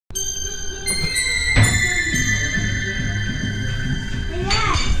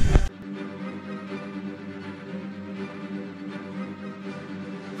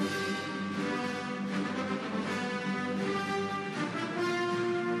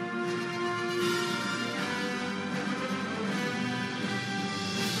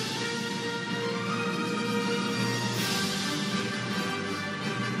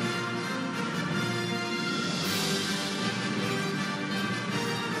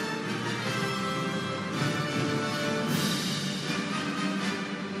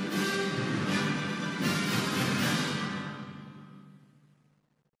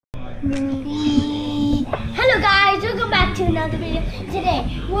another video.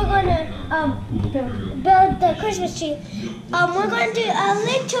 Today we're gonna build the Christmas tree. We're gonna do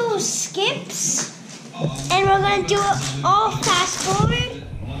little skips, and we're gonna do it all fast forward.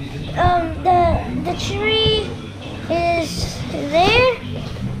 The tree is there.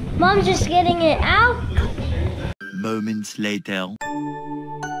 Mom's just getting it out. Moments later.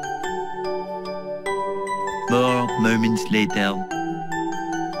 More moments later.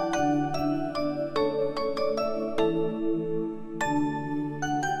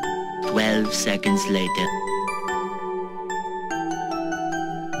 "12 seconds later.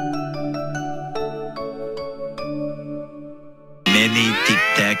 Many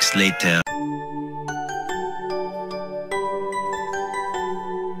tic-tacs later.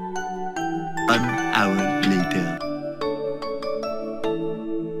 An hour later.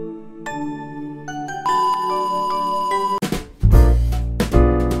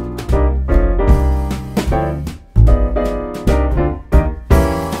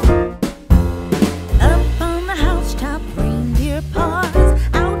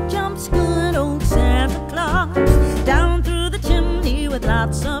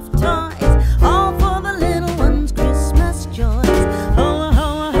 Lots of toys, all for the little ones' Christmas joys. Ho, ho,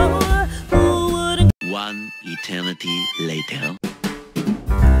 ho, who wouldn't? One eternity later.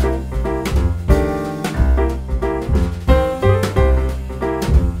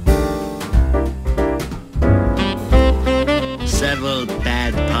 Several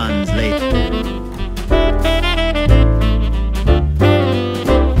bad puns later.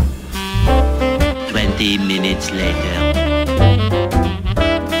 20 minutes later.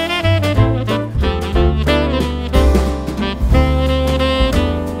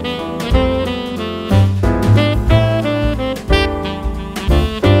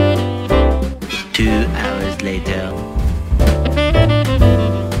 Later.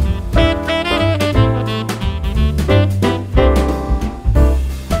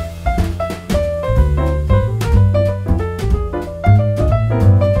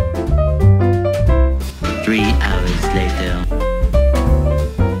 Three hours later.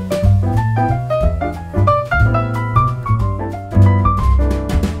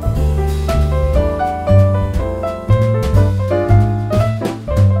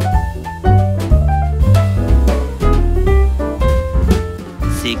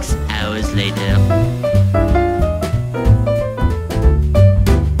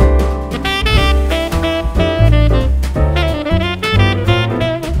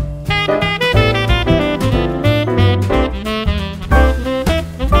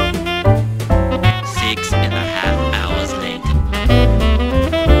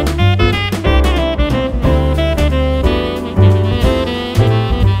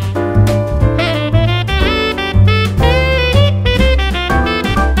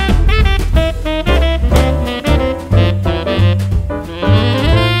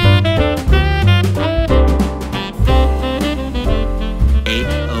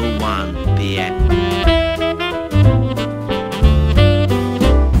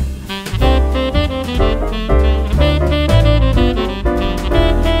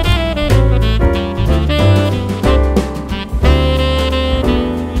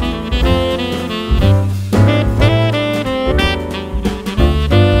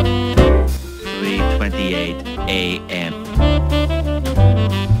 AM.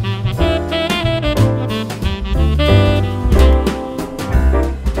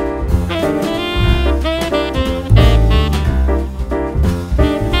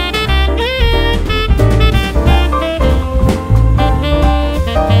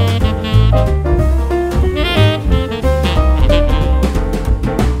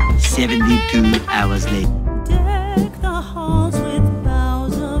 Hours later. Deck the halls with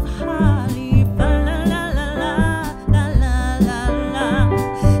boughs of holly, fa la la la la la la la.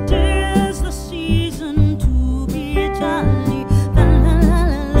 'Tis the season to be jolly, fa la la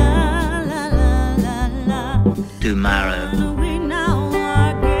la la la la la. Tomorrow. We now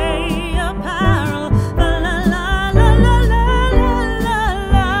our gay apparel, fa la la la la la la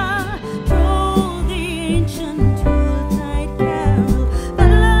la. Troll the ancient Yuletide carol, fa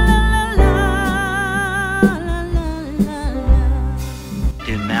la la la.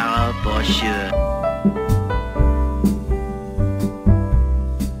 Tomorrow for sure.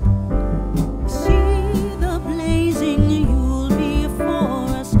 See the blazing Yule before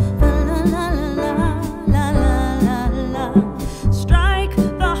us, la la la la la la la. Strike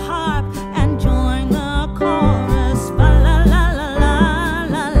the harp and join the chorus, la la la la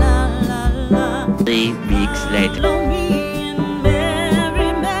la la la. 3 weeks later. Follow me in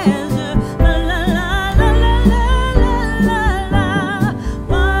merry measure, la la la la la la la.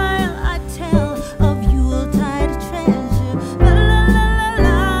 While I tell of Yuletide treasure,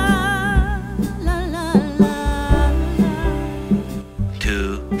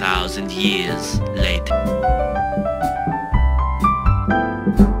 years later.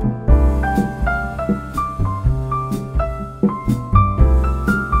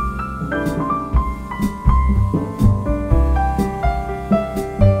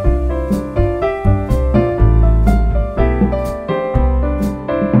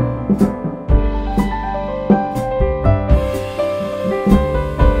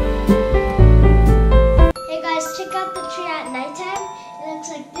 Check out the tree at nighttime. It looks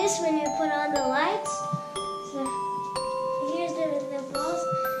like this when you put on the lights. So here's the balls.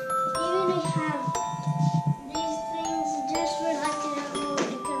 Even we have these things just for like the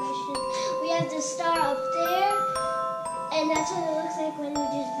decoration. We have the star up there, and that's what it looks like when we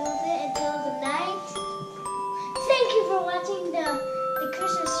just built it until the night. Thank you for watching the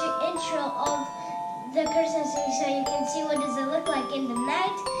Christmas tree intro of the Christmas tree, so you can see what does it look like in the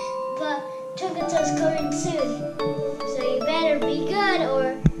night. But Twinkle Toes coming soon. So you better be good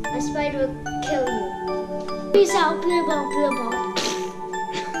or a spider will kill you. Peace out, blue ball, blue ball.